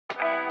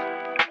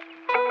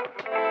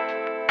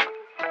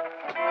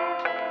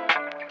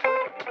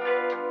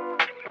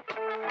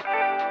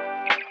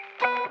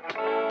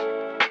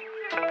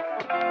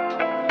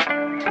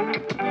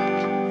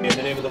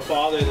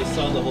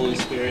the Holy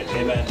Spirit.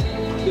 Amen.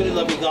 Good and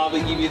loving God,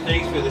 we give you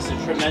thanks for this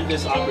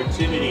tremendous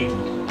opportunity.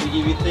 We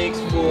give you thanks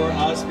for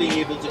us being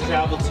able to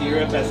travel to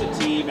Europe as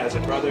a team, as a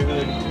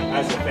brotherhood,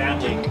 as a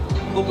family.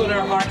 Open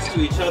our hearts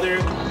to each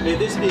other. May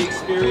this be an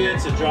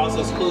experience that draws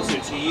us closer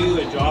to you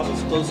and draws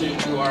us closer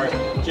to our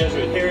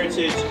Jesuit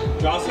heritage,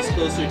 draws us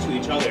closer to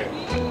each other.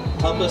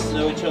 Help us to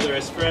know each other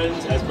as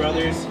friends, as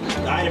brothers.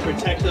 Guide and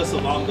protect us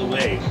along the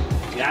way.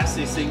 We ask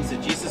these things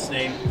in Jesus'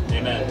 name.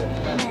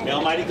 Amen. May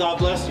Almighty God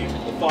bless you,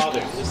 the Father,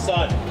 the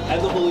Son,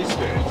 and the Holy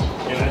Spirit.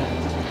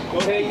 Amen. Go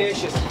ahead,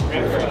 Ignatius.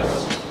 Pray for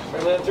us.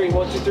 Pray 3,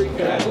 1, 2, 3. Good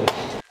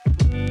night.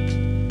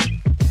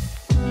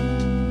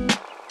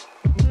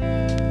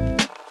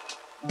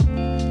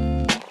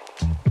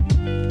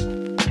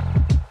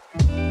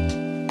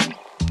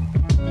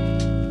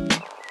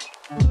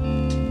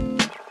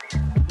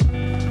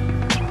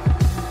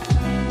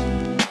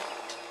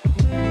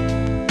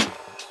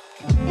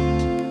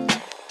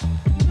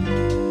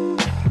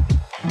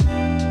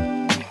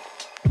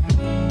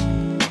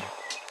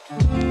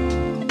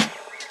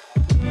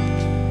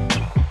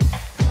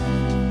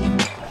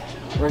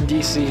 We're in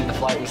DC and the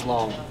flight was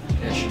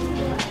long-ish.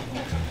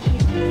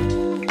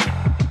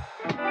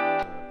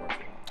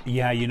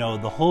 Yeah, you know,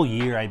 the whole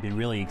year I've been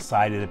really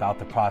excited about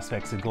the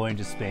prospects of going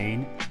to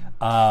Spain,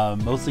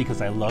 mostly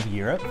because I love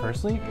Europe,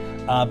 firstly,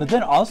 but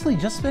then also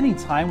just spending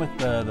time with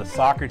the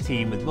soccer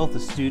team, with both the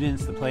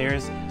students, the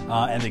players,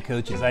 and the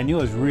coaches. I knew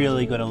I was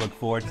really going to look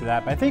forward to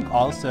that, but I think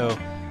also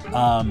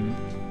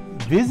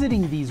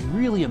visiting these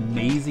really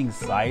amazing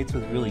sites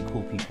with really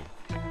cool people.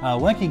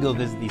 One can go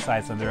visit these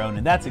sites on their own,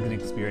 and that's a good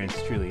experience,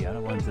 truly. I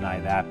don't want to deny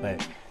that,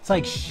 but it's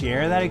like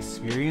share that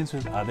experience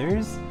with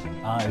others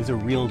is a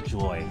real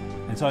joy.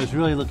 And so I was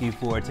really looking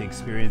forward to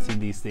experiencing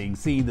these things,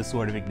 seeing the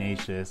Sword of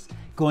Ignatius,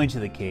 going to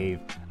the cave,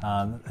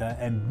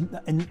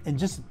 and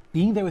just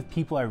being there with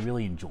people I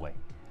really enjoy,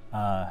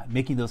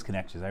 making those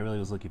connections. I really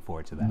was looking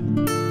forward to that.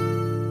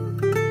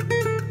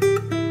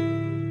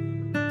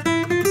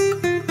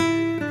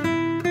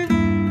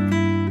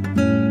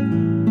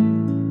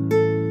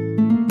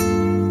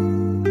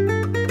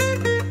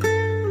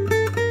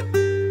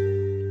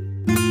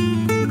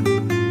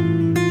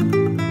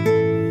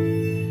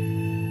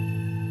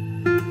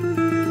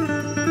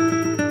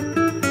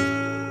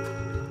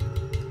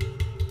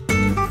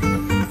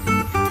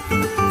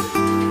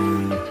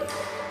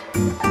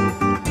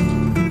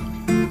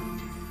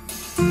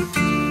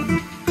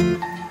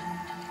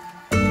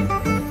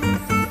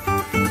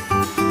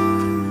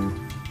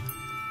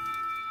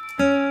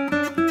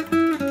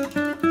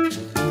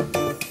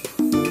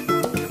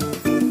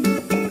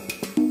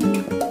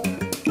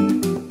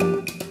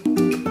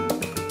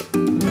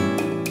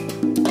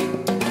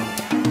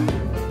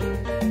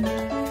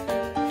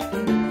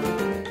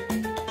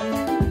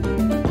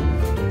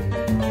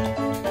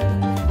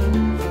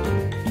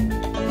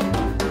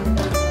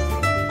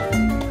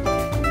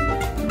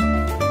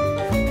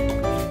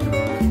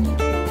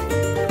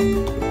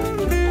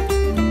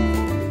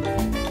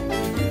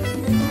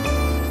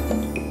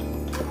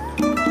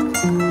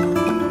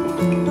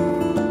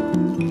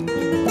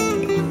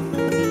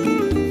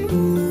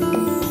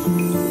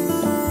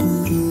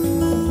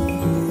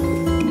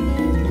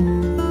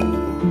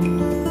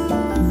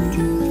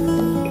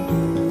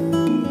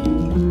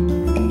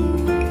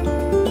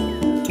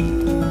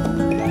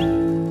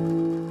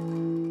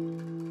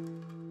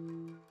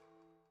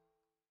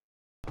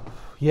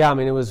 Yeah, I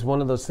mean, it was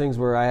one of those things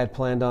where I had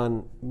planned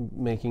on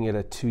making it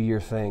a 2-year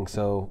thing,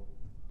 so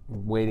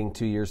waiting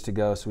 2 years to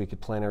go so we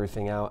could plan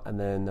everything out, and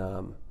then,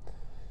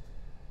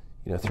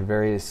 you know, through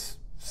various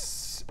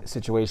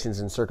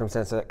situations and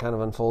circumstances that kind of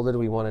unfolded,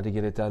 we wanted to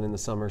get it done in the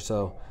summer,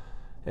 so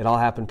it all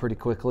happened pretty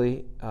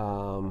quickly.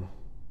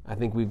 I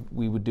think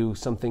we would do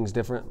some things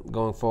different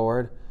going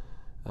forward,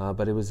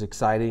 but it was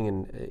exciting,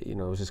 and you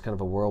know, it was just kind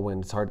of a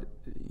whirlwind. It's hard,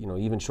 you know,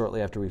 even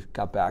shortly after we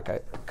got back, I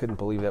couldn't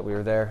believe that we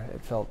were there.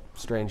 It felt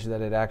strange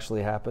that it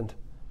actually happened.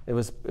 It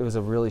was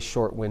a really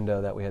short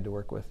window that we had to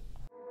work with.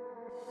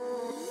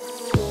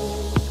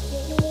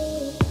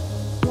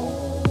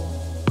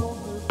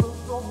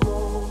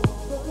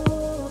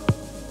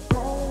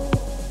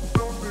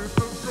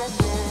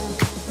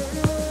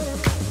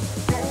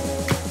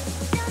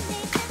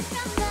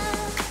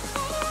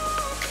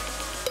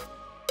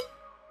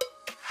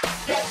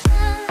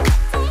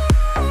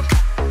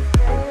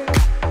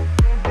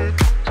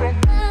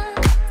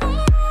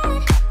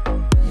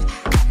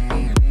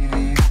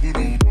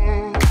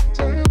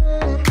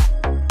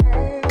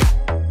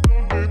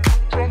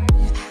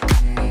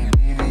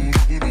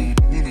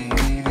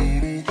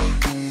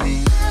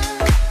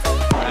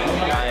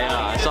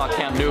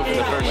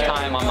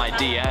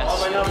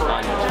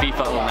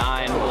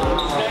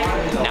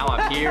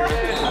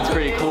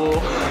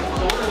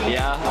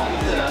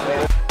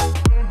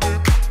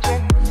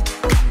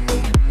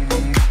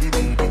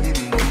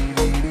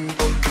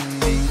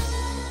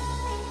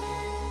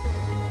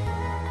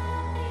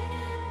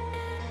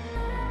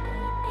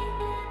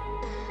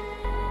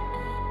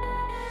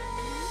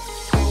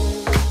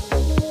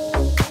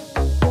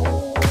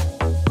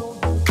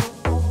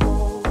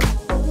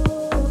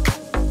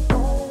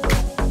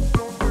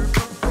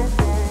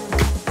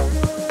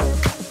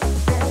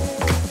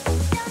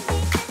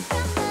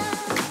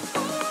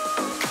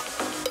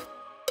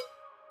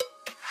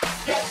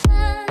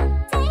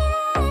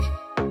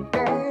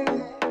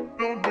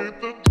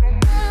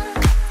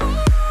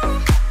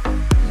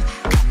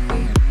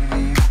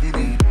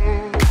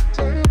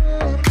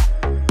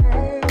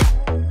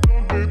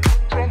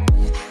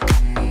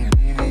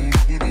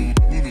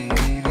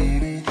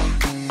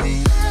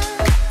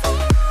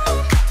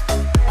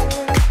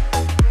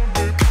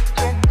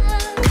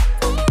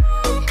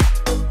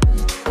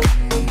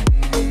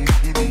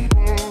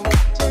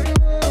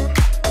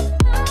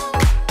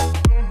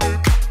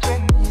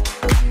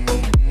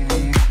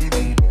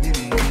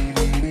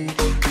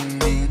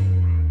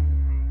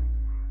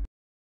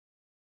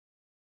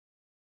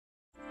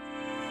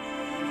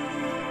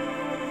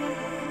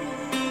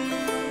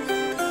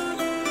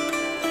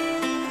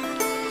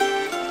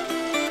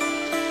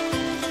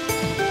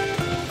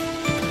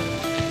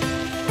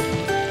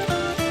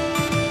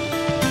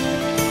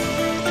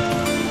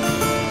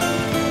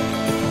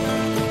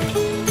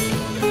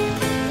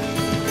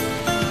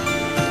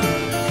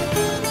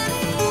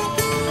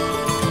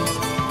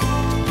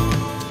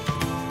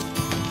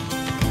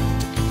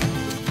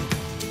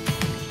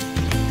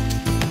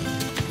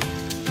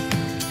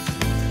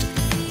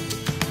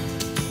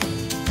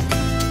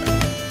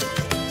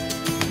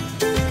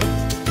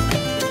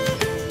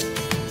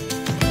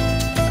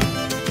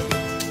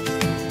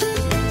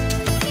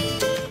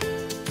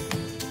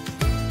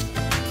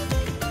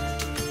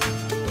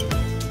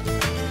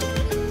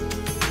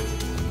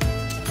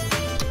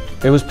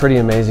 It was pretty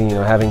amazing, you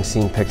know, having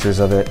seen pictures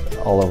of it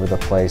all over the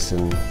place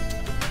and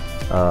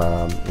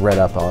read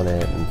up on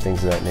it and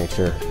things of that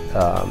nature.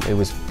 It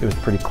was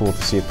pretty cool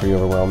to see it, pretty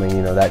overwhelming.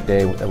 You know, that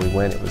day that we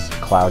went, it was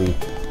cloudy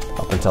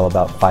up until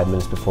about 5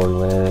 minutes before we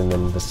went in, and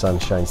then the sun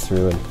shines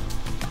through and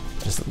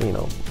just, you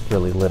know,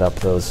 really lit up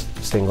those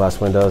stained glass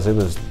windows. It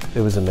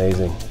was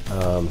amazing.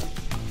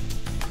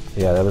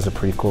 Yeah, that was a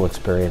pretty cool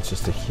experience.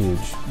 Just a huge,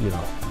 you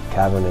know,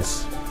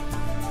 cavernous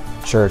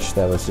church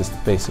that was just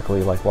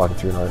basically like walking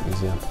through an art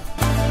museum.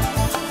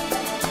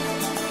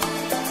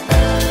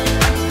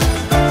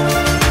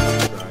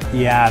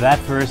 Yeah, that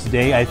first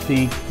day, I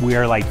think we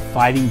are like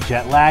fighting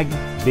jet lag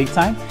big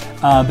time.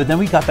 But then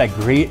we got that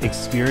great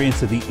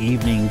experience of the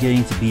evening,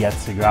 getting to be at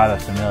Sagrada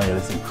Familia,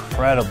 this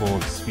incredible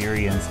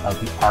experience of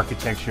the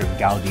architecture of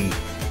Gaudi.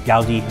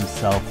 Gaudi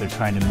himself, they're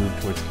trying to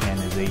move towards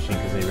canonization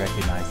because they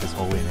recognize his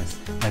holiness.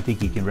 And I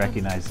think he can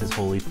recognize his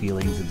holy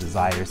feelings and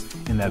desires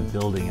in that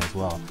building as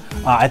well.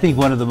 I think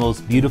one of the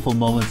most beautiful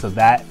moments of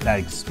that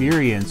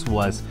experience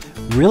was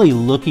really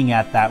looking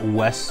at that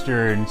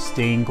Western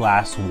stained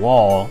glass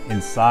wall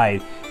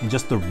inside and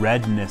just the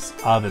redness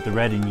of it, the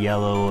red and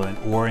yellow and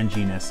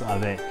oranginess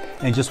of it,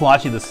 and just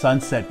watching the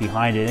sunset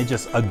behind it, and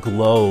just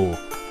aglow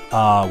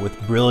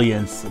with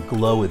brilliance,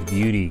 aglow with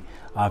beauty.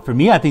 For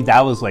me, I think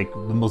that was like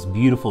the most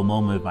beautiful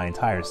moment of my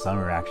entire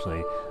summer,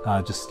 actually,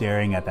 just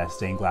staring at that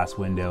stained glass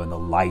window and the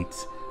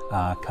light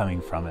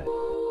coming from it.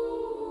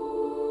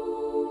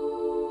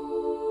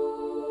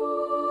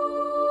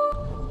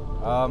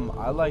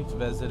 I liked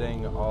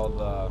visiting all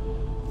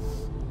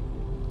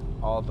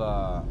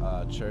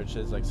the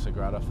churches like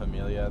Sagrada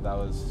Familia. That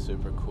was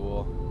super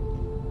cool.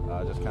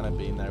 Just kind of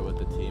being there with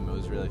the team, it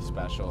was really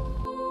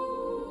special.